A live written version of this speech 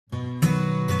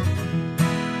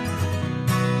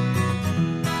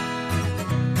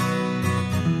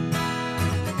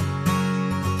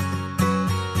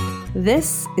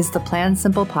This is the Plan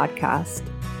Simple podcast.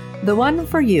 The one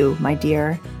for you, my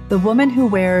dear, the woman who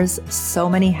wears so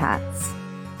many hats.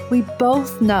 We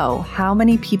both know how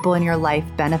many people in your life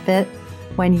benefit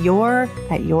when you're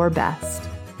at your best.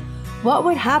 What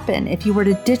would happen if you were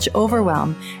to ditch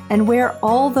overwhelm and wear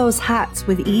all those hats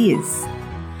with ease?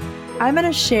 I'm going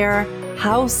to share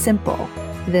how simple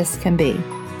this can be.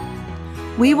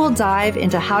 We will dive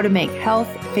into how to make health,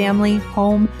 family,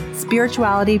 home,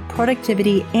 spirituality,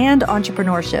 productivity, and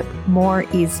entrepreneurship more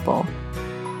easeful.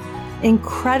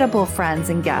 Incredible friends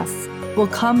and guests will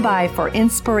come by for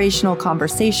inspirational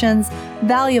conversations,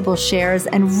 valuable shares,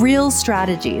 and real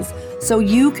strategies so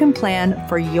you can plan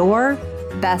for your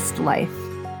best life.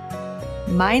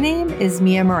 My name is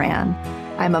Mia Moran.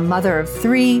 I'm a mother of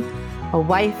 3, a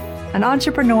wife, an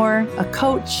entrepreneur, a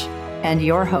coach, and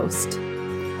your host.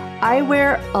 I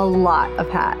wear a lot of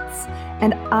hats,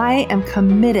 and I am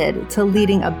committed to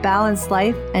leading a balanced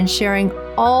life and sharing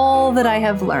all that I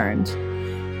have learned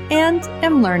and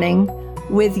am learning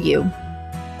with you.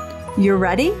 You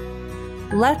ready?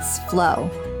 Let's flow.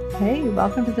 Hey,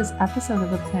 welcome to this episode of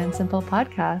the Plan Simple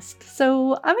podcast.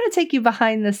 So I'm going to take you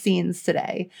behind the scenes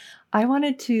today. I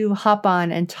wanted to hop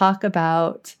on and talk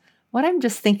about what I'm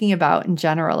just thinking about in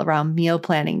general around meal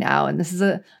planning now. And this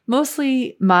is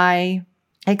mostly my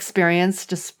experience,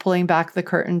 just pulling back the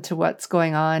curtain to what's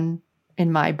going on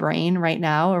in my brain right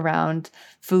now around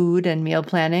food and meal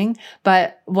planning.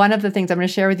 But one of the things I'm going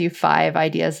to share with you 5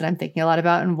 ideas that I'm thinking a lot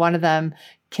about. And one of them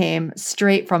came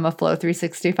straight from a Flow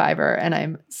 365er. And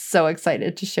I'm so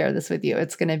excited to share this with you.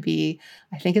 It's going to be,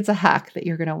 I think it's a hack that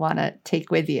you're going to want to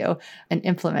take with you and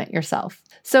implement yourself.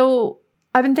 So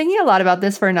I've been thinking a lot about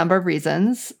this for a number of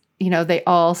reasons. You know, they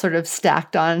all sort of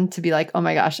stacked on to be like, oh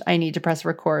my gosh, I need to press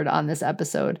record on this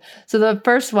episode. So the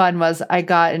first one was I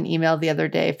got an email the other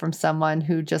day from someone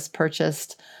who just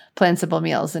purchased Plan Simple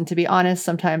Meals. And to be honest,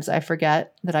 sometimes I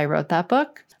forget that I wrote that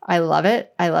book. I love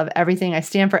it. I love everything. I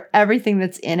stand for everything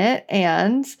that's in it.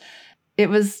 And it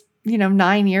was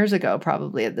 9 years ago,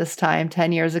 probably at this time,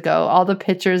 10 years ago, all the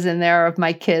pictures in there of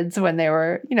my kids when they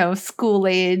were, school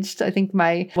aged. I think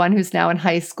my one who's now in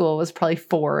high school was probably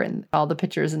 4 and all the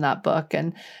pictures in that book.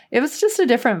 And it was just a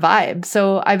different vibe.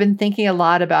 So I've been thinking a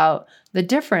lot about the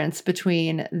difference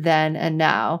between then and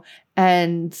now.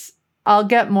 And I'll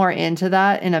get more into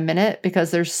that in a minute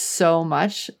because there's so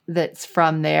much that's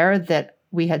from there that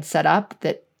we had set up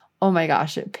that, oh my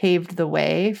gosh, it paved the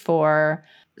way for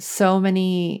so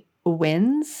many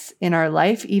wins in our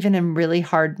life, even in really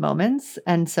hard moments.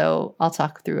 And so I'll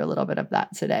talk through a little bit of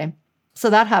that today. So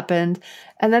that happened.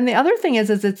 And then the other thing is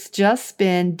it's just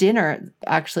been dinner.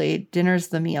 Actually, dinner's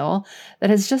the meal that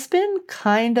has just been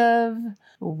kind of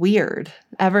weird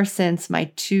ever since my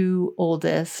 2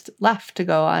 oldest left to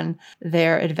go on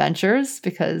their adventures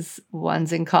because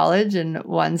one's in college and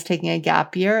one's taking a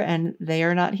gap year and they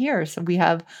are not here. So we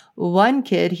have one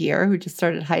kid here who just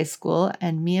started high school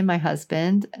and me and my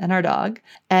husband and our dog.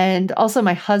 And also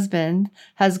my husband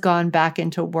has gone back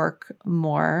into work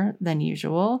more than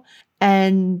usual.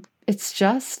 And it's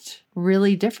just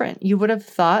really different. You would have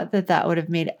thought that that would have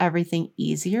made everything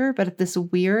easier, but at this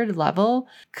weird level,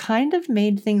 kind of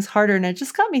made things harder. And it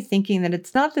just got me thinking that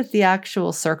it's not that the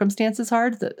actual circumstance is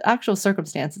hard, the actual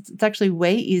circumstance, it's actually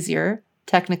way easier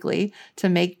technically to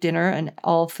make dinner and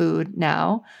all food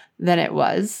now than it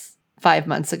was 5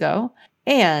 months ago.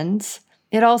 And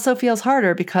it also feels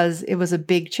harder because it was a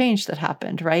big change that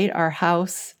happened, right? Our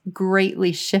house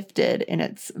greatly shifted in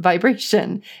its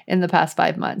vibration in the past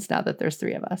 5 months now that there's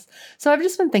 3 of us. So I've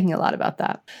just been thinking a lot about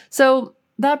that. So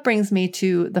that brings me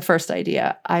to the first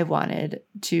idea I wanted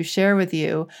to share with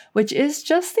you, which is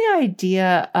just the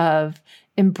idea of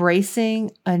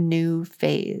embracing a new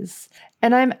phase.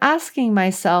 And I'm asking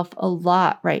myself a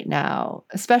lot right now,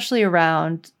 especially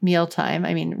around mealtime.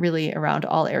 I mean, really around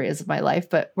all areas of my life,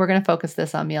 but we're going to focus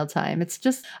this on mealtime. It's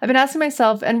just, I've been asking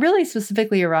myself, and really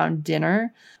specifically around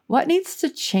dinner, what needs to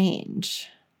change?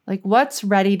 Like what's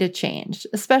ready to change,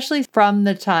 especially from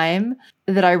the time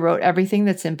that I wrote everything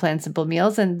that's in Plan Simple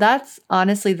Meals. And that's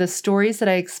honestly the stories that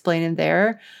I explain in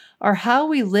there are how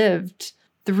we lived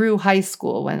through high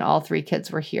school when all 3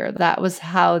 kids were here. That was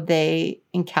how they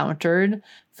encountered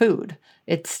food.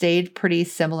 It stayed pretty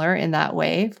similar in that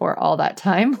way for all that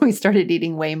time. We started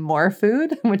eating way more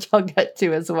food, which I'll get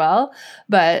to as well,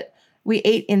 but we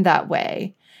ate in that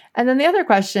way. And then the other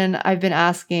question I've been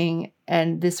asking,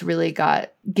 and this really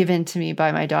got given to me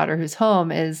by my daughter who's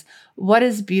home, is what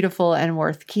is beautiful and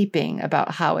worth keeping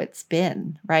about how it's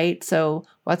been, right? So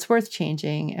what's worth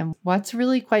changing and what's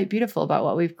really quite beautiful about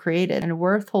what we've created and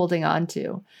worth holding on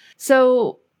to.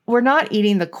 So we're not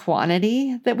eating the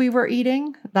quantity that we were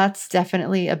eating. That's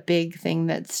definitely a big thing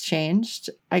that's changed.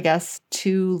 I guess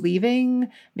 2 leaving,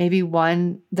 maybe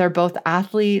 1, they're both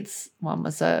athletes. One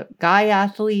was a guy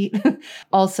athlete.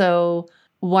 Also,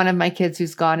 one of my kids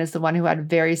who's gone is the one who had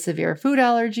very severe food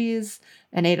allergies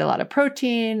and ate a lot of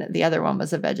protein. The other one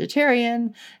was a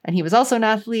vegetarian and he was also an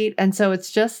athlete. And so it's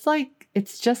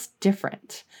just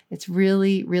different. It's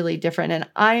really, really different. And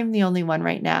I'm the only one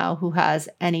right now who has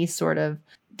any sort of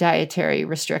dietary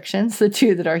restrictions. The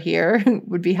 2 that are here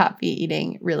would be happy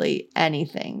eating really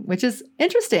anything, which is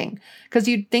interesting because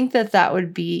you'd think that that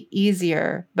would be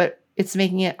easier, but it's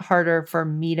making it harder for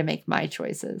me to make my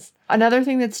choices. Another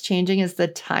thing that's changing is the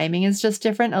timing is just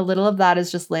different. A little of that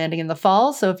is just landing in the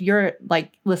fall. So if you're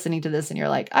like listening to this and you're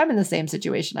like, I'm in the same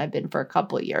situation I've been for a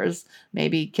couple of years,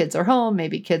 maybe kids are home,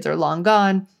 maybe kids are long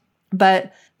gone,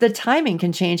 but the timing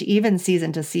can change even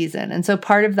season to season. And so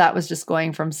part of that was just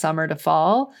going from summer to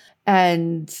fall,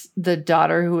 and the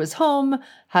daughter who was home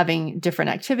having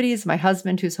different activities, my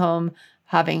husband who's home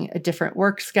having a different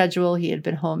work schedule. He had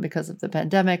been home because of the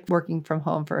pandemic, working from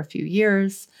home for a few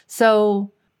years.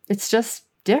 So it's just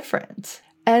different.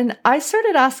 And I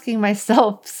started asking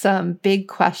myself some big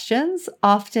questions,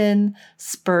 often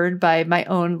spurred by my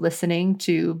own listening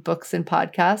to books and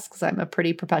podcasts, because I'm a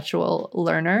pretty perpetual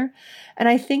learner. And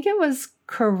I think it was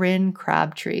Corinne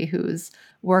Crabtree, whose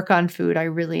work on food I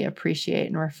really appreciate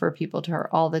and refer people to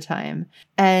her all the time.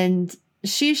 And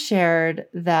she shared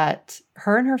that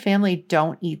her and her family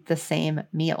don't eat the same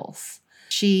meals.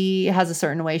 She has a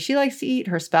certain way she likes to eat.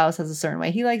 Her spouse has a certain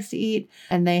way he likes to eat.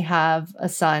 And they have a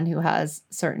son who has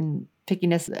certain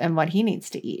pickiness in what he needs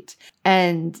to eat.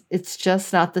 And it's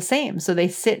just not the same. So they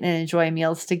sit and enjoy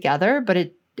meals together, but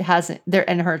it hasn't,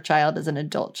 and her child is an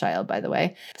adult child, by the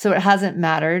way. So it hasn't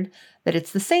mattered that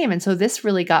it's the same. And so this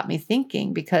really got me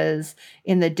thinking, because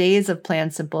in the days of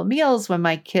Plan Simple Meals, when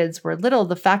my kids were little,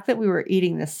 the fact that we were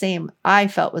eating the same, I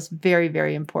felt was very,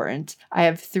 very important. I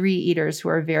have 3 eaters who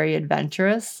are very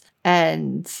adventurous,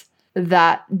 and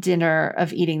that dinner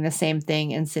of eating the same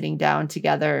thing and sitting down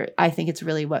together, I think it's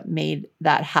really what made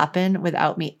that happen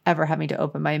without me ever having to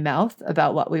open my mouth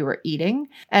about what we were eating.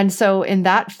 And so in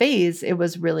that phase, it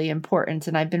was really important.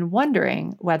 And I've been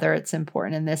wondering whether it's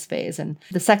important in this phase. And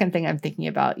the second thing I'm thinking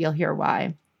about, you'll hear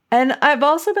why. And I've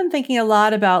also been thinking a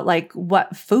lot about like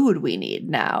what food we need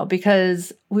now,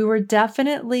 because we were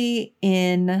definitely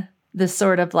in the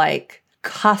sort of like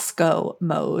Costco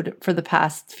mode for the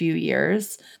past few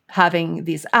years, having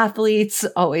these athletes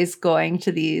always going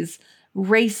to these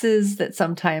races that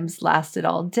sometimes lasted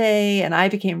all day. And I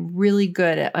became really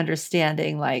good at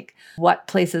understanding like what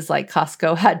places like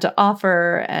Costco had to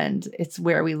offer. And it's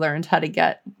where we learned how to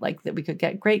get like that we could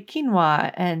get great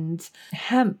quinoa and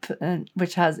hemp,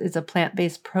 which is a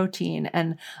plant-based protein.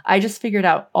 And I just figured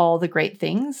out all the great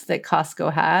things that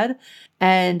Costco had.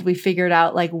 And we figured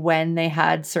out like when they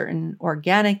had certain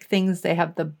organic things, they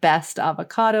have the best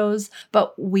avocados,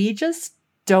 but we just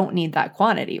don't need that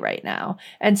quantity right now.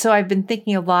 And so I've been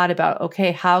thinking a lot about,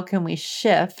 okay, how can we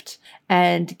shift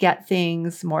and get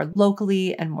things more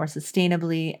locally and more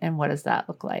sustainably? And what does that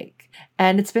look like?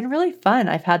 And it's been really fun.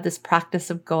 I've had this practice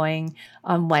of going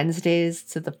on Wednesdays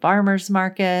to the farmer's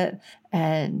market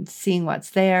and seeing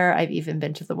what's there. I've even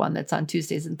been to the one that's on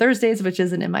Tuesdays and Thursdays, which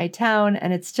isn't in my town.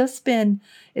 And it's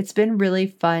been really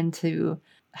fun to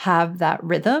have that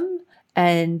rhythm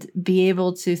and be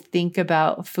able to think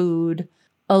about food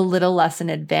a little less in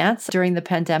advance. During the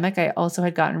pandemic, I also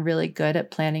had gotten really good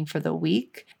at planning for the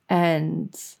week.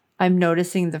 And I'm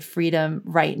noticing the freedom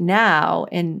right now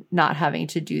in not having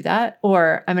to do that.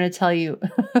 Or I'm going to tell you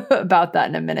about that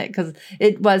in a minute, because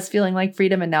it was feeling like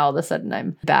freedom. And now all of a sudden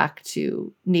I'm back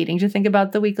to needing to think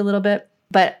about the week a little bit.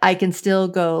 But I can still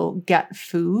go get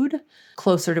food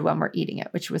closer to when we're eating it,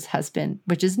 which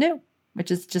is new,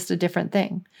 which is just a different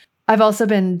thing. I've also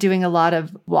been doing a lot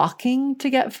of walking to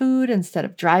get food instead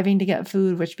of driving to get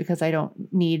food, which because I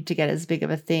don't need to get as big of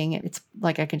a thing, it's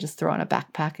like I can just throw on a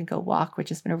backpack and go walk, which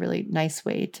has been a really nice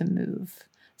way to move.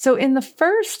 So in the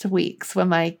first weeks when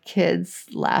my kids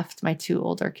left, my 2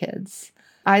 older kids,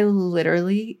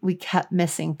 we kept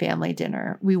missing family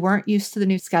dinner. We weren't used to the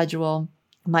new schedule.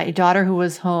 My daughter, who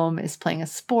was home, is playing a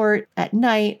sport at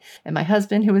night, and my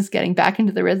husband, who was getting back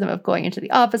into the rhythm of going into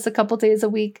the office a couple days a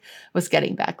week, was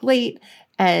getting back late,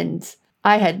 and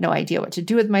I had no idea what to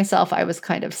do with myself. I was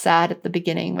kind of sad at the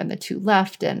beginning when the 2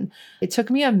 left, and it took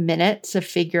me a minute to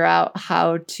figure out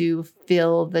how to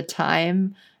fill the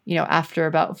time, after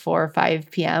about 4 or 5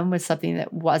 p.m. with something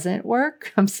that wasn't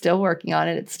work. I'm still working on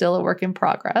it. It's still a work in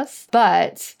progress,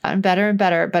 but I'm better and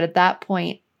better. But at that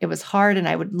point, it was hard and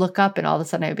I would look up and all of a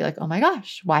sudden I would be like, oh my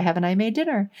gosh, why haven't I made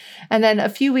dinner? And then a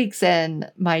few weeks in,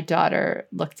 my daughter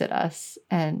looked at us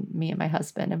and me and my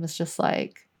husband and was just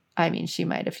like, I mean, she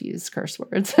might have used curse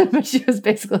words, but she was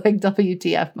basically like,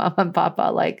 WTF, mom and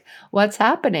papa, like, what's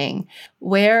happening?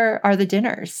 Where are the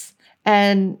dinners?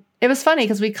 And it was funny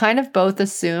because we kind of both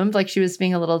assumed, like she was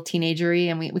being a little teenagery,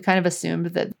 and we kind of assumed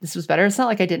that this was better. It's not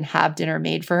like I didn't have dinner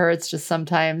made for her. It's just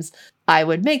sometimes I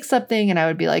would make something and I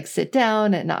would be like, sit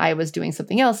down, and I was doing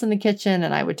something else in the kitchen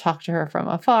and I would talk to her from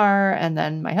afar. And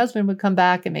then my husband would come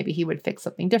back and maybe he would fix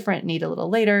something different and eat a little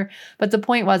later. But the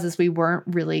point is we weren't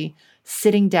really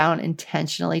sitting down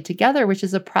intentionally together, which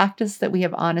is a practice that we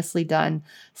have honestly done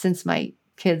since my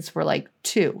kids were like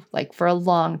 2, like for a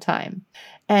long time.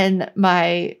 And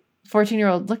my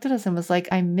 14-year-old looked at us and was like,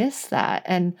 I miss that.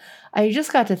 And I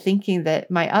just got to thinking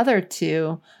that my other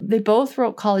 2, they both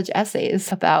wrote college essays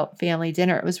about family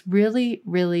dinner. It was really,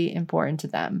 really important to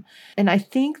them. And I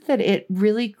think that it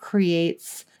really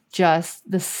creates just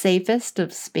the safest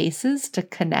of spaces to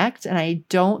connect. And I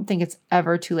don't think it's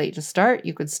ever too late to start.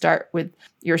 You could start with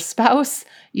your spouse.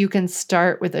 You can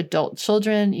start with adult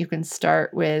children. You can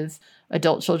start with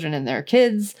adult children and their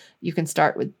kids. You can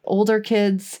start with older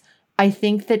kids. I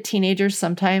think that teenagers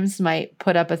sometimes might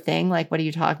put up a thing like, what are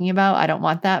you talking about? I don't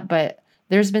want that. But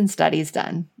there's been studies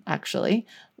done, actually,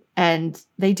 and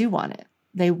they do want it.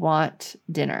 They want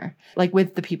dinner, like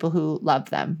with the people who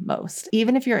love them most.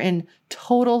 Even if you're in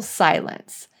total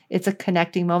silence, it's a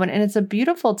connecting moment. And it's a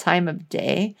beautiful time of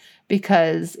day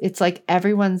because it's like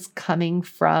everyone's coming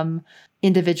from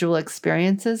individual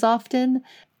experiences often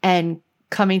and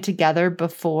coming together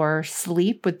before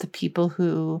sleep with the people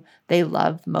who they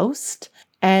love most.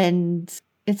 And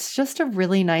it's just a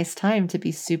really nice time to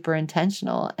be super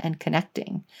intentional and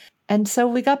connecting. And so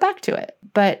we got back to it,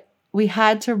 but we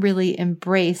had to really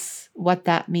embrace what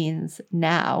that means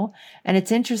now. And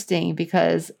it's interesting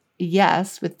because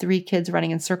yes, with 3 kids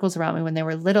running in circles around me when they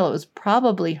were little, it was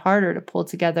probably harder to pull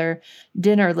together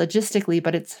dinner logistically,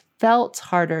 but it's felt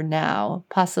harder now,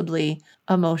 possibly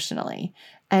emotionally.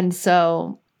 And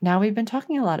so now we've been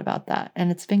talking a lot about that,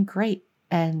 and it's been great.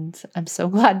 And I'm so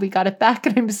glad we got it back.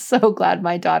 And I'm so glad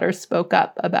my daughter spoke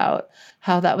up about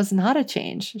how that was not a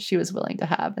change she was willing to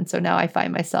have. And so now I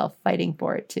find myself fighting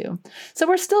for it too. So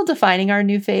we're still defining our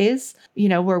new phase. You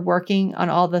know, we're working on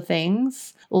all the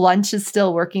things. Lunch is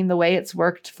still working the way it's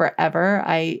worked forever.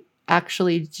 I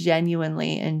actually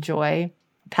genuinely enjoy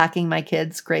packing my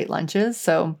kids great lunches.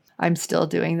 So I'm still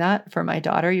doing that for my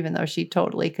daughter, even though she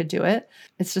totally could do it.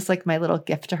 It's just like my little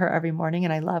gift to her every morning,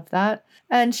 and I love that.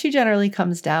 And she generally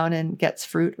comes down and gets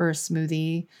fruit or a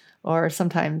smoothie, or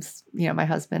sometimes, you know, my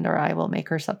husband or I will make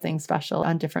her something special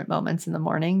on different moments in the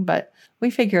morning. But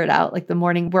we figure it out. Like the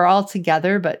morning, we're all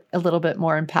together, but a little bit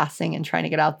more in passing and trying to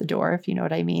get out the door, if you know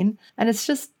what I mean. And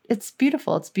it's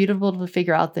beautiful. It's beautiful to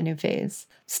figure out the new phase.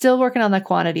 Still working on the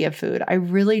quantity of food. I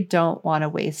really don't want to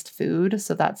waste food.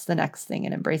 So that's the next thing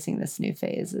in embracing this new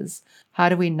phase is how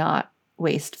do we not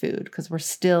waste food? Because we're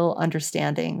still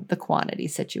understanding the quantity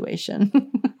situation.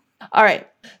 All right.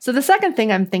 So the second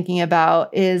thing I'm thinking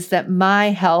about is that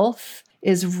my health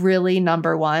is really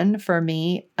number one for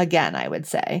me, again, I would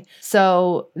say.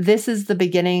 So this is the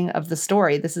beginning of the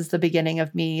story. This is the beginning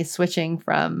of me switching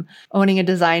from owning a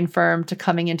design firm to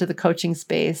coming into the coaching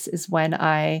space is when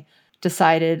I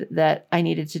decided that I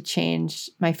needed to change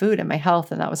my food and my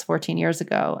health. And that was 14 years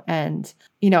ago. And,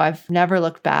 you know, I've never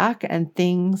looked back, and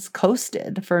things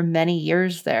coasted for many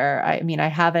years there. I mean, I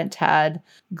haven't had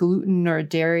gluten or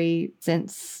dairy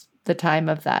since the time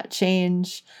of that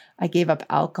change. I gave up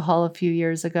alcohol a few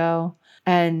years ago,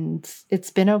 and it's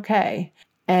been okay.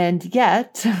 And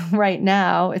yet, right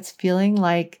now, it's feeling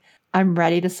like I'm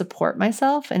ready to support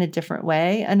myself in a different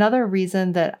way. Another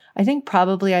reason that I think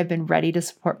probably I've been ready to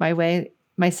support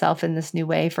myself in this new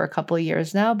way for a couple of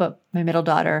years now, but my middle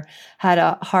daughter had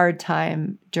a hard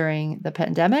time during the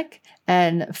pandemic,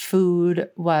 and food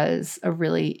was a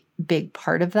really big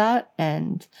part of that.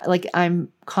 And like, I'm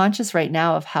conscious right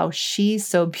now of how she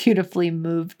so beautifully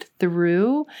moved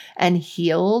through and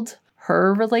healed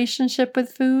her relationship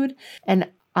with food. And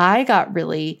I got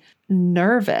really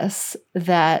nervous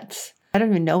that I don't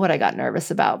even know what I got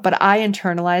nervous about, but I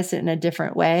internalized it in a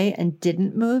different way and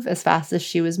didn't move as fast as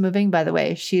she was moving. By the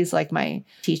way, she's like my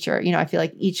teacher. You know, I feel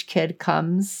like each kid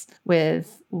comes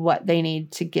with what they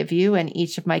need to give you. And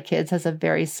each of my kids has a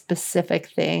very specific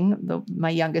thing. My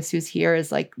youngest who's here is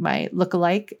like my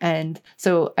lookalike. And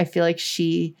so I feel like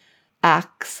she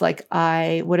acts like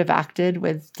I would have acted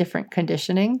with different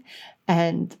conditioning.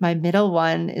 And my middle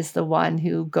one is the one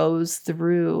who goes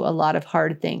through a lot of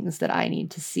hard things that I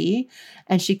need to see.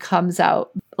 And she comes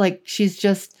out like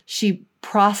she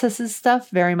processes stuff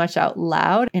very much out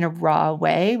loud in a raw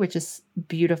way, which is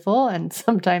beautiful and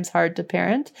sometimes hard to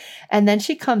parent. And then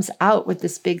she comes out with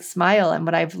this big smile. And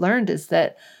what I've learned is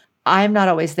that I'm not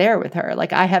always there with her.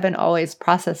 Like I haven't always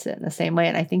processed it in the same way.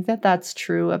 And I think that that's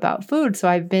true about food. So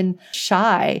I've been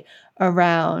shy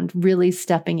around really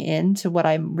stepping into what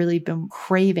I've really been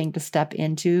craving to step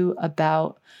into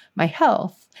about my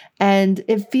health. And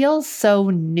it feels so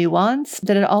nuanced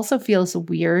that it also feels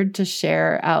weird to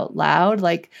share out loud.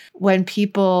 Like when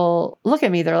people look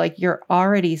at me, they're like, you're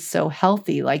already so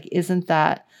healthy. Like, isn't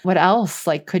that what else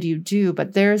like could you do?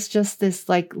 But there's just this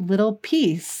like little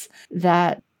piece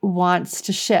that wants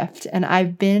to shift. And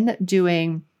I've been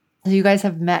doing, you guys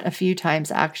have met a few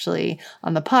times actually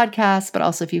on the podcast, but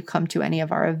also if you come to any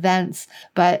of our events.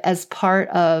 But as part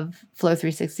of Flow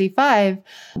 365,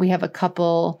 we have a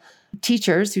couple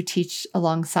teachers who teach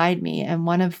alongside me. And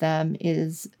one of them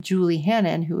is Julie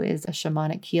Hannon, who is a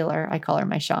shamanic healer. I call her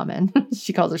my shaman.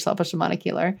 She calls herself a shamanic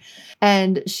healer.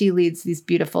 And she leads these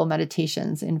beautiful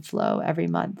meditations in Flow every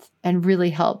month and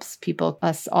really helps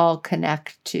us all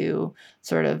connect to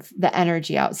sort of the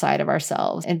energy outside of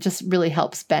ourselves, and just really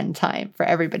helps bend time for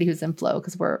everybody who's in Flow,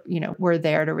 because we're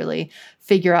there to really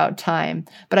figure out time.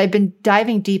 But I've been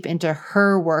diving deep into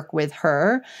her work with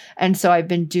her. And so I've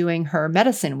been doing her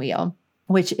medicine wheel,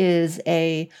 which is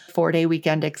a 4-day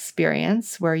weekend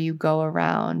experience where you go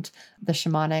around the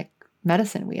shamanic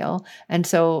medicine wheel. And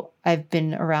so I've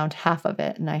been around half of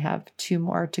it, and I have 2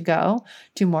 more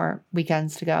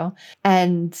weekends to go.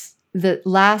 And the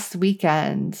last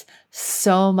weekend,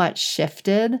 so much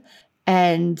shifted.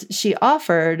 And she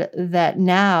offered that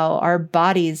now our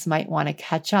bodies might want to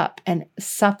catch up. And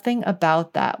something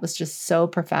about that was just so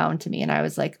profound to me. And I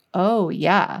was like, oh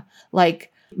yeah,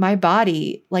 like my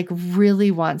body like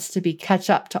really wants to catch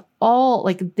up to all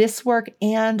like this work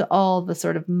and all the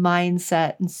sort of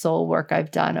mindset and soul work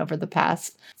I've done over the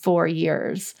past 4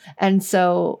 years. And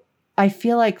so I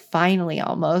feel like finally,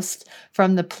 almost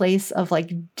from the place of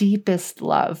like deepest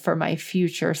love for my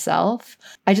future self,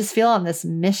 I just feel on this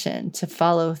mission to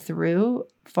follow through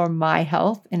for my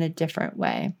health in a different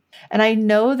way. And I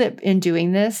know that in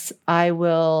doing this, I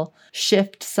will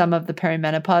shift some of the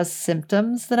perimenopause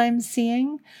symptoms that I'm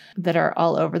seeing that are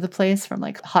all over the place, from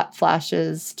like hot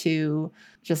flashes to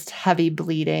just heavy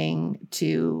bleeding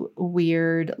to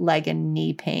weird leg and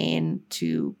knee pain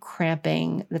to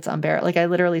cramping that's unbearable. Like I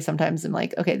literally sometimes am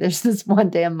like, okay, there's this one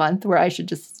day a month where I should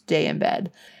just stay in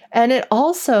bed. And it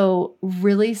also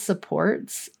really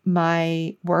supports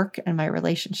my work and my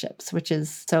relationships, which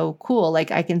is so cool.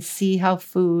 Like I can see how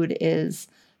food is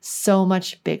so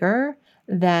much bigger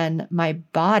than my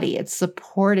body. It's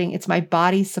my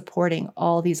body supporting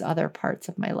all these other parts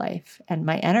of my life and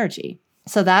my energy.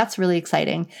 So that's really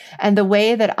exciting. And the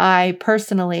way that I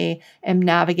personally am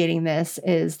navigating this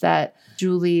is that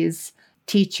Julie's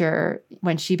teacher,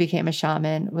 when she became a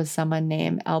shaman, was someone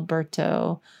named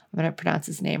Alberto, I'm going to pronounce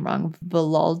his name wrong,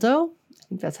 Vilaldo. I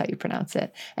think that's how you pronounce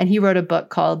it. And he wrote a book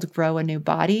called Grow a New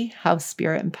Body, How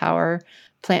Spirit and Power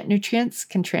Plant Nutrients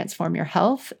Can Transform Your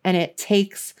Health. And it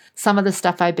takes some of the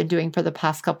stuff I've been doing for the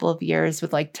past couple of years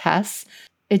with like Tess.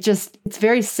 It's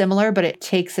very similar, but it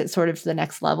takes it sort of to the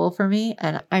next level for me.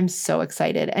 And I'm so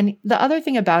excited. And the other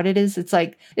thing about it is it's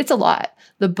a lot.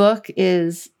 The book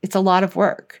it's a lot of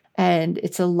work, and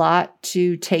it's a lot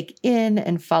to take in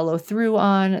and follow through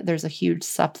on. There's a huge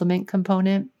supplement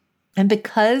component. And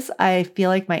because I feel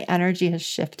like my energy has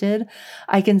shifted,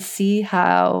 I can see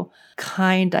how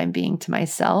kind I'm being to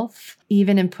myself,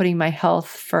 even in putting my health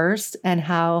first, and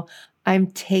how I'm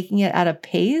taking it at a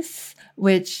pace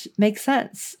which makes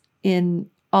sense in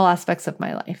all aspects of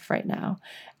my life right now.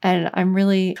 And I'm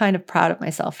really kind of proud of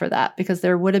myself for that, because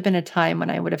there would have been a time when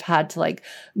I would have had to like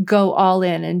go all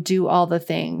in and do all the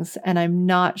things. And I'm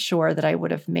not sure that I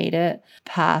would have made it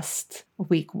past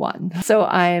week 1. So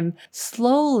I'm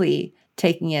slowly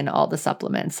taking in all the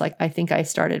supplements. Like I think I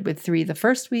started with 3 the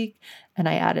first week and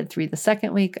I added 3 the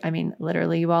second week. I mean,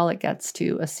 literally, you all, it gets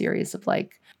to a series of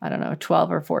like, I don't know,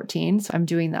 12 or 14. So I'm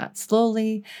doing that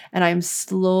slowly, and I'm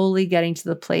slowly getting to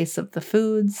the place of the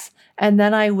foods. And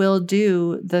then I will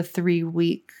do the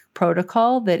 3-week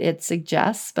protocol that it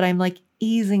suggests, but I'm like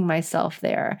easing myself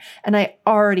there, and I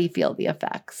already feel the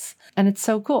effects, and it's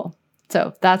so cool.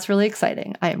 So that's really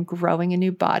exciting. I am growing a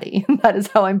new body. That is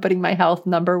how I'm putting my health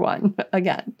number 1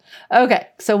 again. Okay.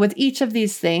 So with each of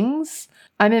these things,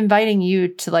 I'm inviting you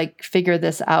to like figure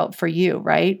this out for you,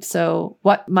 right? So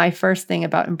what my first thing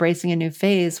about embracing a new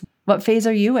phase What phase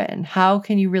are you in? How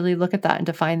can you really look at that and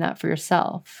define that for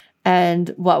yourself? And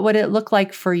what would it look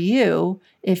like for you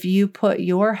if you put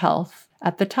your health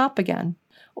at the top again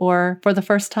or for the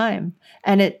first time?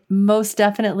 And it most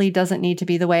definitely doesn't need to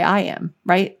be the way I am,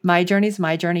 right? My journey is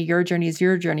my journey, your journey is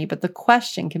your journey, but the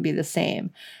question can be the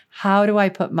same. How do I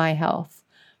put my health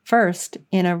first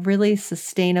in a really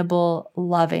sustainable,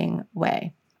 loving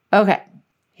way? Okay,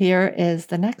 here is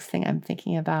the next thing I'm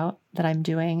thinking about that I'm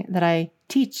doing that I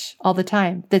teach all the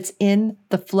time that's in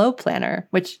the Flow Planner,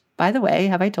 which, by the way,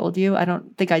 have I told you? I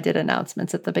don't think I did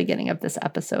announcements at the beginning of this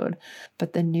episode,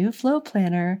 but the new Flow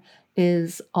Planner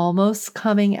is almost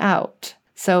coming out.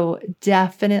 So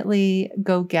definitely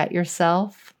go get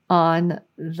yourself on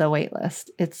the wait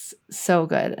list. It's so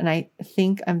good. And I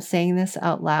think I'm saying this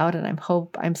out loud and I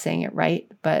hope I'm saying it right,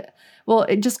 but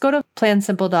just go to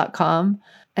plansimple.com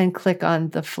and click on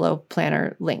the Flow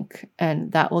Planner link,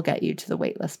 and that will get you to the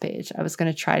waitlist page. I was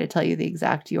going to try to tell you the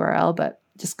exact URL, but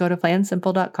just go to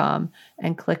plansimple.com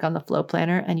and click on the Flow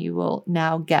Planner, and you will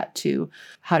now get to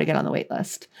how to get on the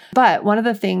waitlist. But one of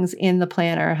the things in the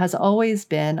planner has always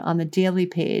been on the daily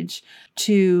page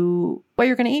to what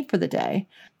you're going to eat for the day.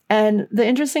 And the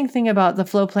interesting thing about the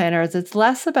Flow Planner is it's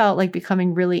less about like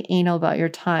becoming really anal about your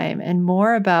time and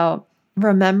more about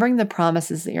remembering the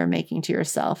promises that you're making to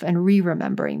yourself and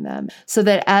re-remembering them so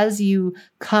that as you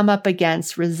come up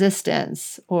against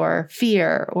resistance or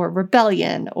fear or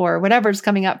rebellion or whatever's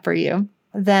coming up for you,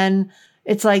 then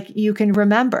it's like you can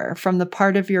remember from the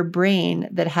part of your brain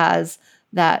that has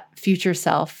that future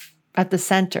self at the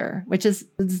center, which is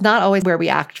it's not always where we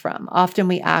act from. Often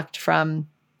we act from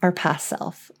our past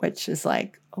self, which is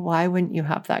like, why wouldn't you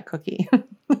have that cookie?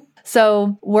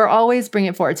 So we're always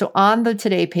bringing it forward. So on the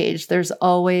Today page, there's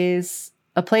always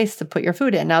a place to put your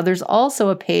food in. Now, there's also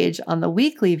a page on the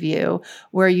weekly view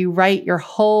where you write your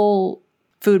whole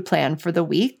food plan for the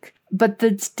week. But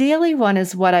the daily one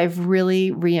is what I've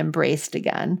really re-embraced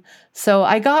again. So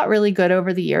I got really good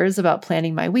over the years about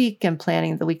planning my week and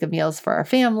planning the week of meals for our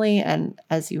family. And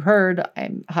as you heard,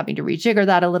 I'm having to rejigger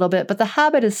that a little bit, but the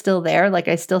habit is still there. Like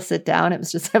I still sit down. It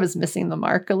was just, I was missing the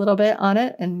mark a little bit on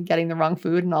it and getting the wrong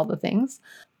food and all the things.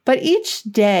 But each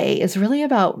day is really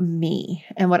about me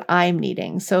and what I'm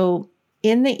needing. So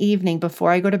in the evening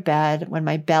before I go to bed, when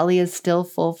my belly is still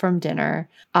full from dinner,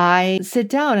 I sit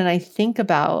down and I think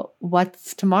about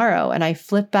what's tomorrow and I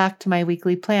flip back to my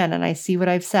weekly plan and I see what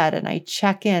I've said and I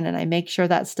check in and I make sure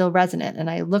that's still resonant.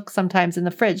 And I look sometimes in the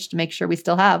fridge to make sure we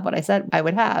still have what I said I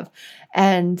would have.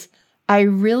 And I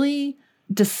really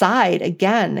decide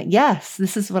again, yes,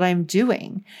 this is what I'm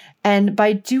doing. And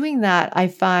by doing that, I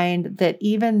find that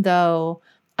even though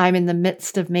I'm in the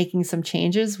midst of making some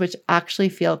changes, which actually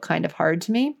feel kind of hard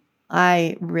to me,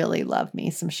 I really love me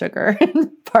some sugar.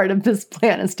 Part of this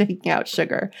plan is taking out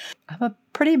sugar. I'm a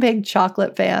pretty big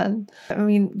chocolate fan. I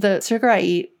mean, the sugar I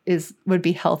eat would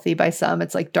be healthy by some.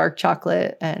 It's like dark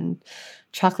chocolate and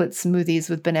chocolate smoothies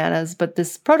with bananas. But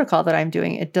this protocol that I'm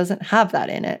doing, it doesn't have that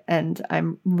in it. And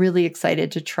I'm really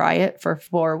excited to try it for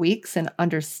 4 weeks and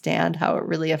understand how it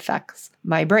really affects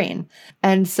my brain.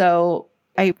 And so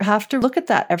I have to look at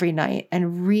that every night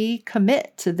and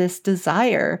recommit to this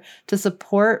desire to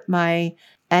support my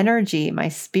energy, my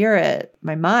spirit,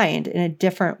 my mind in a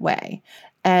different way.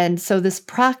 And so this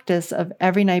practice of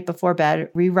every night before bed,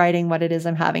 rewriting what it is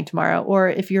I'm having tomorrow, or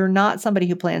if you're not somebody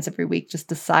who plans every week, just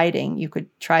deciding you could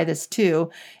try this too,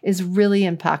 is really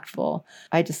impactful.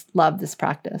 I just love this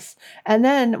practice. And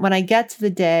then when I get to the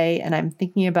day and I'm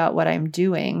thinking about what I'm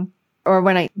doing, or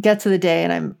when I get to the day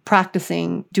and I'm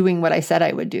practicing doing what I said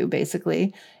I would do,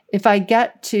 basically, if I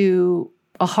get to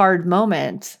a hard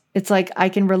moment, it's like I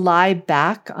can rely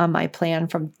back on my plan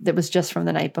that was just from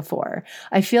the night before.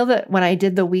 I feel that when I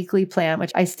did the weekly plan,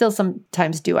 which I still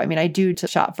sometimes do, I mean, I do to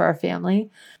shop for our family,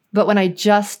 but when I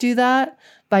just do that,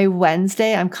 by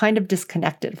Wednesday, I'm kind of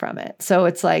disconnected from it. So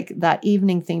it's like that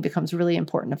evening thing becomes really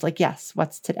important of like, yes,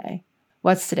 what's today?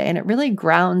 What's today? And it really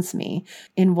grounds me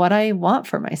in what I want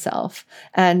for myself.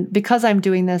 And because I'm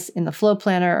doing this in the Flow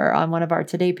Planner or on one of our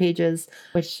Today pages,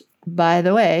 which by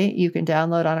the way, you can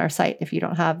download on our site. If you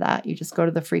don't have that, you just go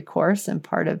to the free course, and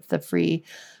part of the free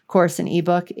course and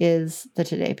ebook is the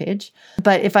Today page.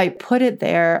 But if I put it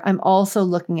there, I'm also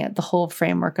looking at the whole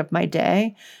framework of my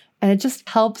day, and it just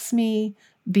helps me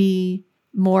be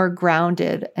more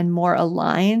grounded and more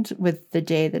aligned with the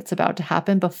day that's about to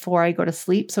happen before I go to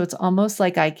sleep. So it's almost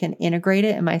like I can integrate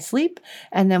it in my sleep.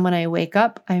 And then when I wake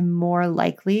up, I'm more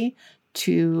likely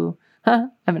to,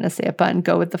 I'm going to say a pun,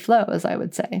 go with the flow, as I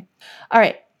would say. All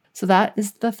right. So that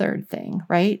is the third thing,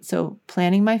 right? So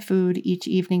planning my food each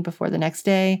evening before the next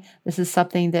day. This is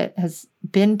something that has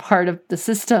been part of the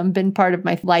system, been part of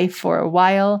my life for a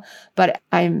while, but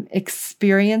I'm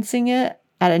experiencing it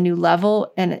at a new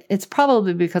level. And it's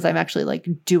probably because I'm actually like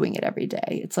doing it every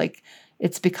day. It's like,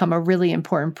 it's become a really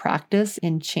important practice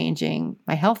in changing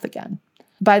my health again.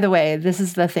 By the way, this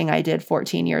is the thing I did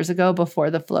 14 years ago before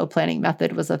the flow planning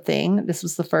method was a thing. This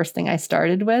was the first thing I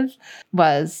started with,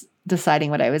 was deciding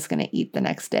what I was going to eat the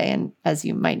next day. And as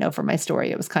you might know from my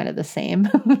story, it was kind of the same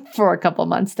for a couple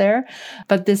months there.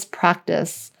 But this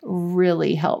practice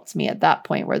really helped me at that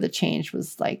point where the change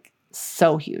was like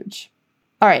so huge.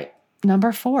 All right.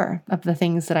 Number 4 of the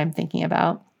things that I'm thinking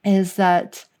about is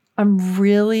that I'm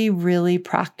really, really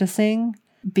practicing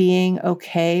being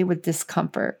okay with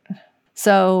discomfort.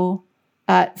 So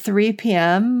at 3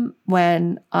 p.m.,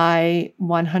 when I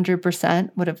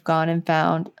 100% would have gone and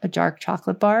found a dark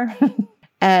chocolate bar,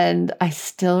 and I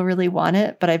still really want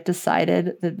it, but I've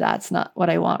decided that that's not what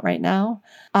I want right now,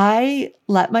 I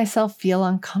let myself feel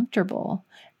uncomfortable.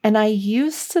 And I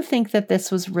used to think that this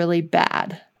was really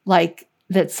bad, like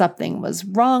that something was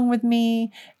wrong with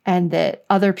me and that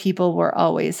other people were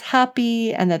always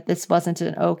happy and that this wasn't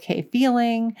an okay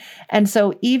feeling. And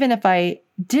so even if I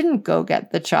didn't go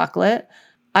get the chocolate,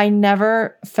 I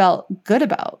never felt good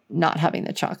about not having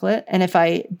the chocolate. And if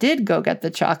I did go get the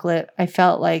chocolate, I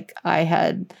felt like I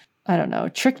had,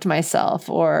 tricked myself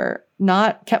or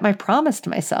not kept my promise to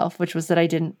myself, which was that I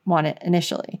didn't want it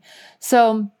initially.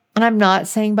 So, and I'm not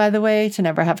saying, by the way, to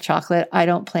never have chocolate. I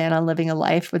don't plan on living a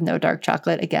life with no dark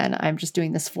chocolate. Again, I'm just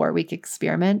doing this 4-week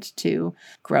experiment to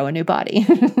grow a new body.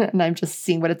 And I'm just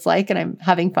seeing what it's like and I'm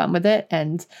having fun with it.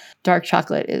 And dark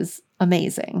chocolate is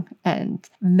amazing. And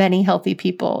many healthy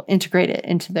people integrate it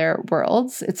into their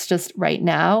worlds. It's just right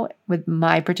now with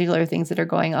my particular things that are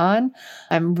going on,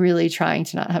 I'm really trying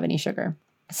to not have any sugar.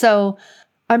 So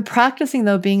I'm practicing,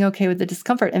 though, being okay with the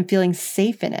discomfort and feeling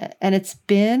safe in it. And it's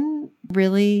been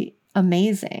really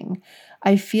amazing.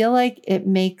 I feel like it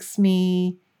makes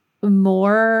me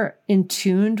more in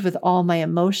tune with all my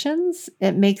emotions.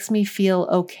 It makes me feel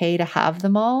okay to have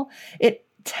them all. It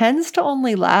tends to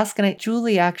only last, and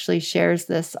Julie actually shares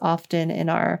this often in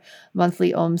our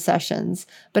monthly OM sessions,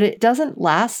 but it doesn't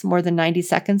last more than 90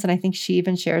 seconds. And I think she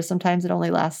even shares sometimes it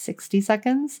only lasts 60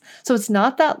 seconds. So it's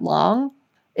not that long.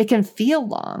 It can feel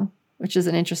long, which is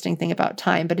an interesting thing about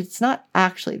time, but it's not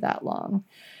actually that long.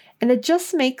 And it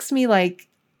just makes me like,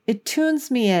 it tunes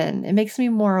me in. It makes me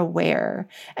more aware.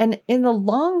 And in the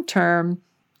long term,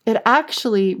 it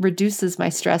actually reduces my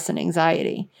stress and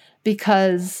anxiety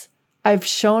because I've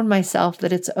shown myself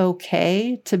that it's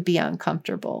okay to be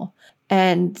uncomfortable.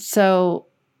 And so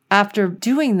after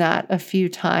doing that a few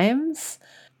times,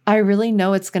 I really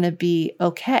know it's going to be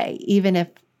okay, even if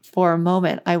for a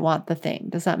moment I want the thing.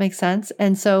 Does that make sense?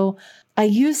 And so I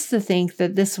used to think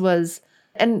that this was,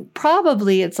 and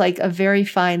probably it's like a very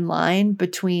fine line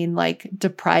between like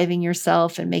depriving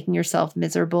yourself and making yourself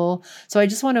miserable. So I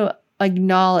just want to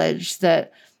acknowledge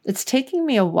that it's taking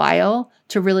me a while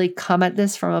to really come at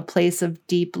this from a place of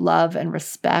deep love and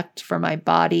respect for my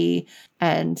body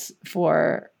and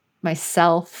for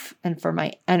myself and for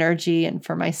my energy and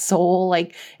for my soul.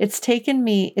 Like it's taken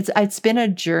me, it's been a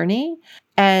journey,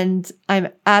 and I'm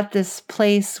at this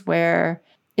place where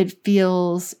it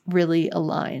feels really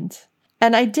aligned.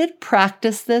 And I did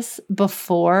practice this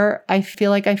before I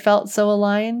feel like I felt so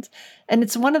aligned. And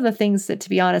it's one of the things that, to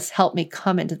be honest, helped me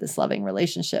come into this loving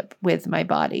relationship with my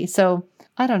body. So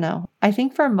I don't know. I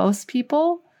think for most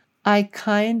people, I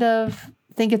kind of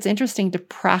think it's interesting to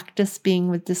practice being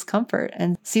with discomfort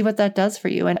and see what that does for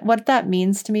you. And what that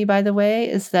means to me, by the way,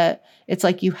 is that it's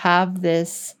like you have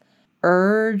this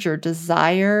urge or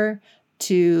desire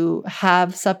to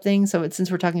have something. So since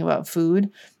we're talking about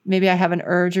food, maybe I have an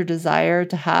urge or desire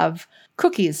to have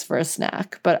cookies for a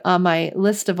snack. But on my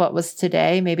list of what was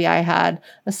today, maybe I had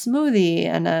a smoothie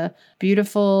and a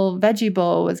beautiful veggie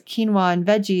bowl with quinoa and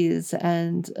veggies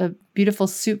and a beautiful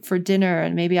soup for dinner.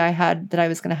 And maybe I had that I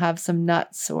was going to have some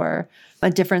nuts or a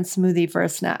different smoothie for a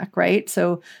snack, right?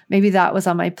 So maybe that was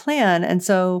on my plan. And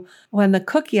so when the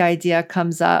cookie idea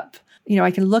comes up,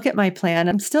 I can look at my plan.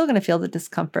 I'm still going to feel the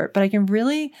discomfort, but I can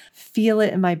really feel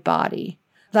it in my body.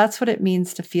 That's what it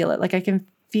means to feel it. Like I can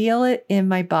feel it in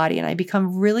my body and I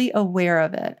become really aware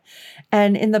of it.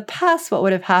 And in the past, what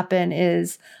would have happened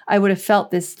is I would have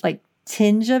felt this like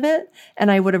tinge of it and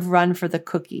I would have run for the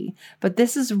cookie. But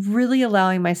this is really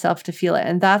allowing myself to feel it.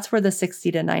 And that's where the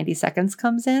 60 to 90 seconds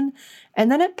comes in.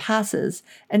 And then it passes.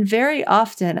 And very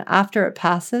often after it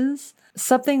passes,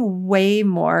 something way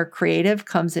more creative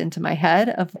comes into my head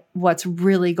of what's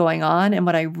really going on and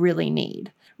what I really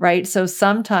need, right? So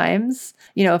sometimes,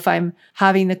 if I'm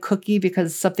having the cookie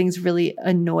because something's really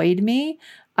annoyed me,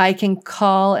 I can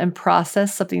call and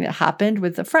process something that happened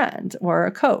with a friend or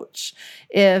a coach.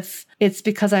 If it's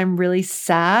because I'm really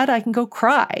sad, I can go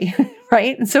cry,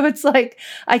 right? And so it's like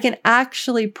I can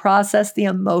actually process the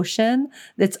emotion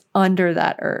that's under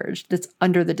that urge, that's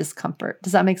under the discomfort.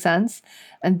 Does that make sense?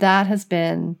 And that has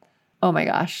been, oh my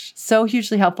gosh, so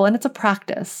hugely helpful. And it's a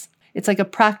practice. It's like a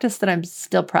practice that I'm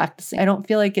still practicing. I don't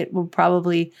feel like it will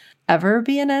probably ever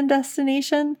be an end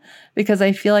destination because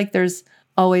I feel like there's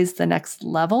always the next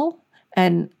level.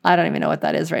 And I don't even know what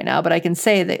that is right now, but I can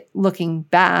say that looking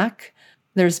back,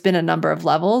 there's been a number of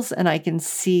levels and I can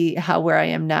see how where I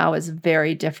am now is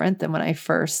very different than when I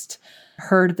first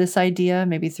heard this idea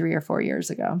maybe 3 or 4 years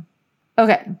ago.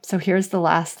 Okay, so here's the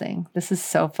last thing. This is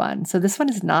so fun. So this one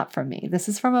is not from me. This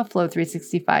is from a Flow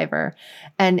 365er.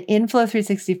 And in Flow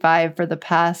 365 for the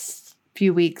past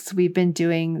few weeks, we've been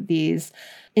doing these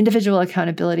individual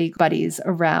accountability buddies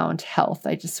around health.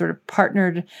 I just sort of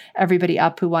partnered everybody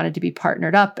up who wanted to be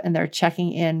partnered up, and they're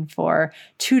checking in for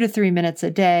 2 to 3 minutes a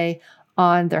day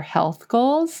on their health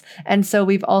goals. And so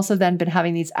we've also then been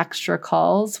having these extra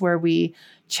calls where we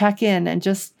check in and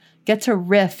just get to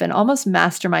riff and almost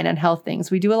mastermind on health things.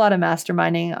 We do a lot of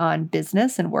masterminding on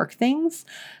business and work things,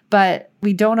 but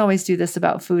we don't always do this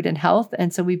about food and health.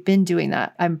 And so we've been doing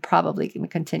that. I'm probably going to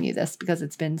continue this because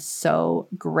it's been so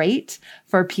great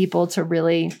for people to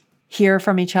really hear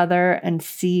from each other and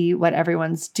see what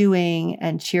everyone's doing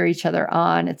and cheer each other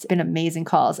on. It's been amazing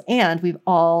calls. And we've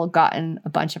all gotten a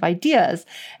bunch of ideas.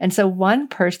 And so one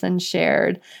person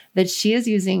shared that she is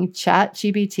using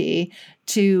ChatGPT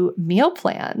to meal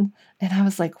plan. And I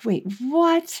was like, wait,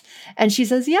 what? And she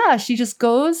says, yeah, she just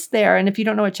goes there. And if you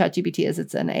don't know what ChatGPT is,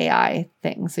 it's an AI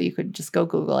thing. So you could just go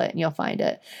Google it and you'll find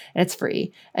it. And it's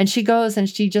free. And she goes and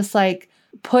she just like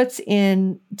puts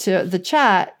into the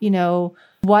chat,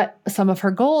 what some of her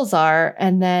goals are.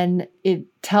 And then it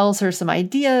tells her some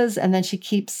ideas and then she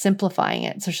keeps simplifying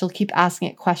it. So she'll keep asking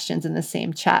it questions in the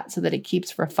same chat so that it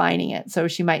keeps refining it. So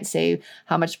she might say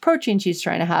how much protein she's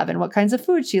trying to have and what kinds of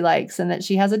food she likes and that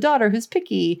she has a daughter who's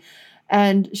picky.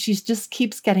 And she just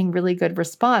keeps getting really good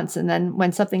response. And then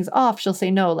when something's off, she'll say,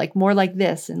 no, like more like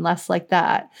this and less like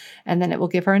that. And then it will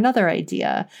give her another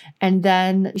idea. And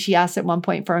then she asked at one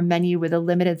point for a menu with a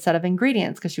limited set of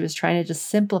ingredients because she was trying to just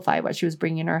simplify what she was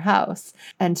bringing in her house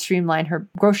and streamline her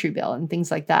grocery bill and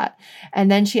things like that. And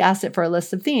then she asked it for a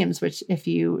list of themes, which if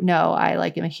you know, I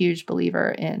am a huge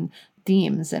believer in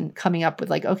themes and coming up with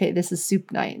like, okay, this is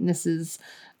soup night and this is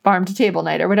farm to table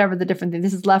night or whatever the different thing.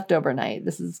 This is leftover night.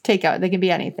 This is takeout. They can be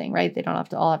anything, right? They don't have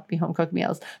to all have to be home cooked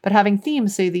meals, but having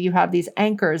themes so that you have these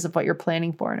anchors of what you're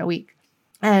planning for in a week.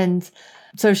 And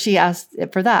so she asked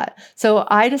it for that. So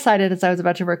I decided as I was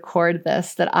about to record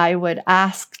this that I would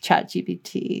ask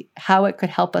ChatGPT how it could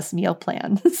help us meal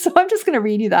plan. So I'm just going to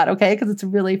read you that, okay? Because it's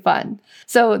really fun.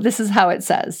 So this is how it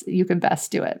says you can best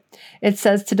do it. It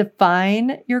says to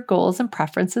define your goals and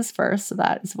preferences first. So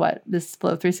that is what this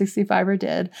Flow 365er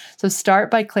did. So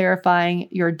start by clarifying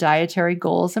your dietary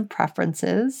goals and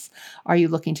preferences. Are you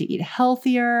looking to eat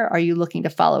healthier? Are you looking to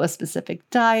follow a specific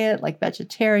diet like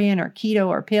vegetarian or keto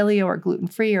or paleo or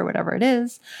gluten-free or whatever it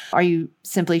is? Are you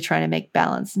simply trying to make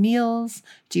balanced meals?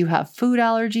 Do you have food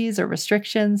allergies or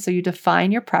restrictions? So you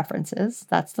define your preferences.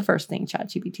 That's the first thing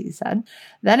ChatGPT said.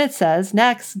 Then it says,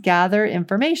 next, gather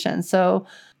information. So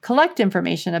collect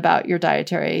information about your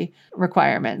dietary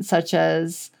requirements, such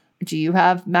as do you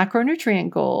have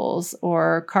macronutrient goals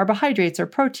or carbohydrates or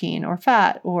protein or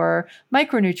fat or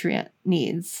micronutrient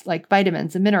needs like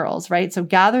vitamins and minerals, right? So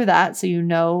gather that so you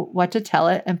know what to tell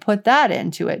it and put that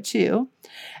into it too.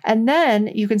 And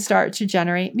then you can start to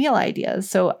generate meal ideas.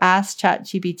 So ask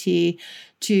ChatGPT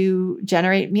to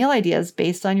generate meal ideas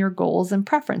based on your goals and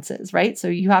preferences, right? So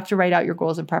you have to write out your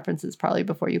goals and preferences probably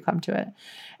before you come to it.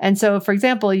 And so, for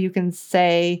example, you can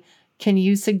say, can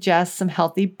you suggest some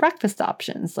healthy breakfast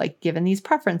options, like given these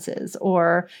preferences?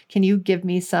 Or can you give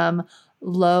me some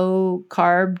low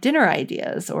carb dinner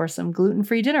ideas or some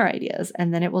gluten-free dinner ideas?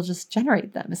 And then it will just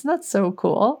generate them. Isn't that so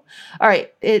cool? All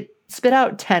right. It spit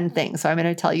out 10 things. So I'm going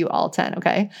to tell you all 10.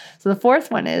 Okay. So the fourth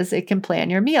one is it can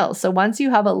plan your meals. So once you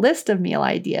have a list of meal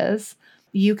ideas,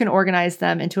 you can organize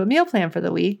them into a meal plan for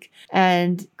the week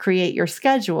and create your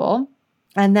schedule.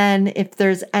 And then if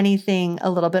there's anything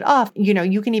a little bit off,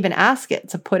 you can even ask it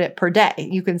to put it per day.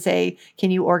 You can say,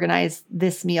 can you organize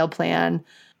this meal plan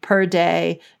per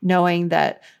day, knowing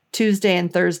that Tuesday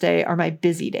and Thursday are my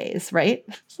busy days, right?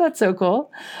 So that's so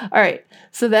cool. All right.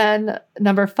 So then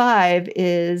number 5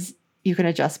 is you can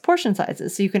adjust portion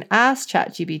sizes. So you can ask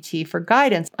ChatGPT for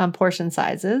guidance on portion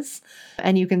sizes.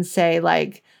 And you can say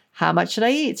like, how much should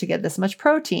I eat to get this much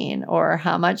protein? Or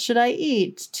how much should I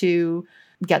eat to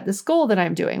get this goal that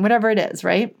I'm doing? Whatever it is,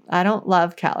 right? I don't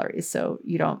love calories, so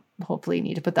you don't hopefully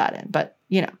need to put that in. But,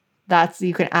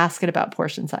 you can ask it about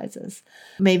portion sizes.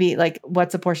 Maybe like,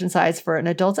 what's a portion size for an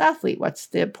adult athlete? What's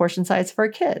the portion size for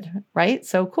a kid, right?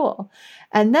 So cool.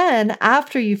 And then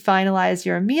after you finalize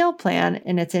your meal plan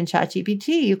and it's in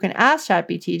ChatGPT, you can ask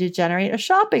ChatGPT to generate a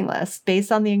shopping list based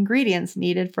on the ingredients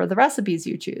needed for the recipes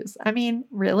you choose. I mean,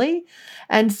 really?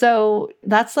 And so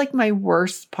that's like my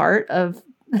worst part of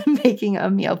making a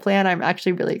meal plan. I'm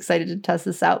actually really excited to test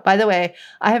this out. By the way,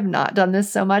 I have not done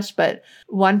this so much, but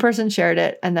one person shared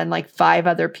it and then like 5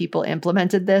 other people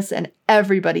implemented this, and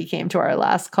everybody came to our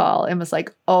last call and was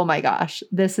like, oh my gosh,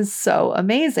 this is so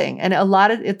amazing. And a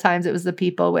lot of times it was the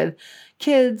people with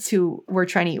kids who were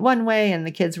trying to eat one way and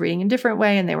the kids were eating a different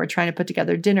way, and they were trying to put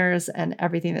together dinners, and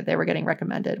everything that they were getting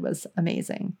recommended was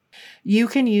amazing. You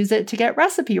can use it to get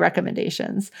recipe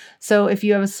recommendations. So if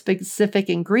you have specific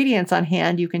ingredients on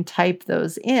hand, you can type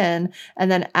those in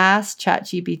and then ask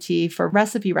ChatGPT for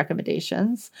recipe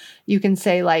recommendations. You can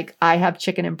say like, I have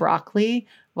chicken and broccoli.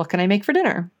 What can I make for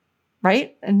dinner?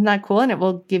 Right? Isn't that cool? And it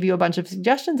will give you a bunch of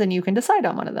suggestions and you can decide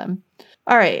on one of them.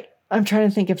 All right. I'm trying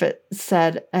to think if it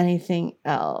said anything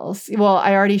else. Well,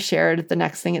 I already shared the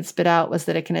next thing it spit out was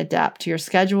that it can adapt to your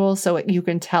schedule. So you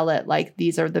can tell it like,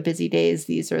 these are the busy days.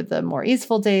 These are the more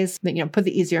easeful days. Put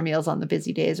the easier meals on the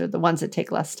busy days or the ones that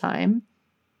take less time.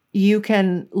 You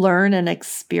can learn and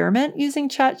experiment using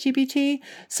ChatGPT.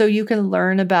 So you can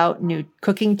learn about new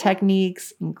cooking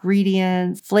techniques,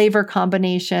 ingredients, flavor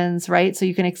combinations, right? So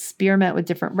you can experiment with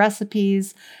different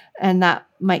recipes, and that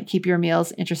might keep your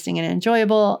meals interesting and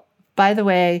enjoyable. By the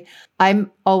way, I'm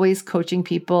always coaching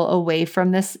people away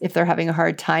from this if they're having a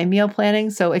hard time meal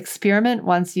planning. So experiment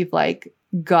once you've like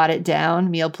got it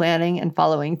down, meal planning and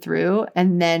following through,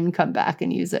 and then come back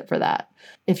and use it for that.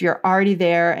 If you're already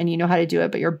there and you know how to do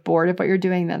it, but you're bored of what you're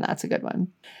doing, then that's a good one.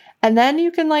 And then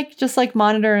you can just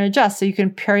monitor and adjust. So you can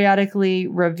periodically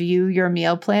review your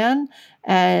meal plan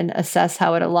and assess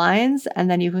how it aligns. And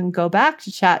then you can go back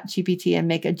to ChatGPT and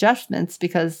make adjustments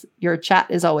because your chat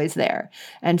is always there.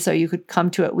 And so you could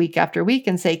come to it week after week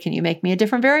and say, can you make me a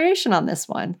different variation on this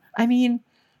one? I mean,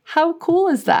 how cool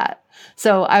is that?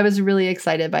 So I was really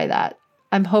excited by that.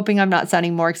 I'm hoping I'm not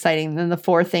sounding more exciting than the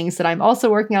 4 things that I'm also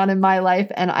working on in my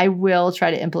life, and I will try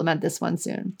to implement this one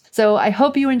soon. So I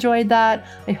hope you enjoyed that.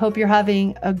 I hope you're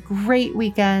having a great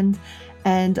weekend,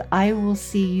 and I will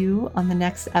see you on the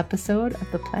next episode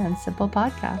of the Plan Simple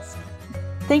podcast.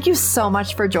 Thank you so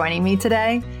much for joining me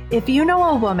today. If you know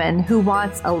a woman who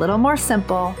wants a little more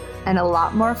simple and a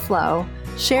lot more flow,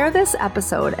 share this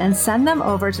episode and send them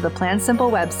over to the Plan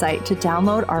Simple website to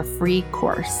download our free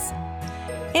course.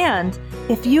 And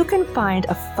if you can find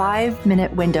a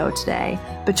 5-minute window today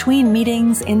between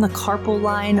meetings, in the carpool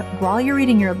line, while you're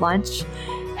eating your lunch,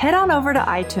 head on over to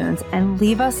iTunes and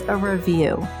leave us a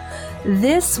review.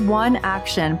 This one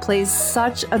action plays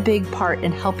such a big part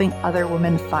in helping other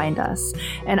women find us.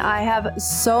 And I have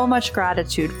so much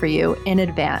gratitude for you in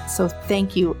advance. So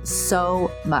thank you so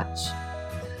much.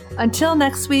 Until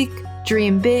next week,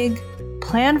 dream big,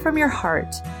 plan from your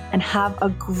heart, and have a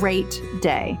great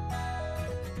day.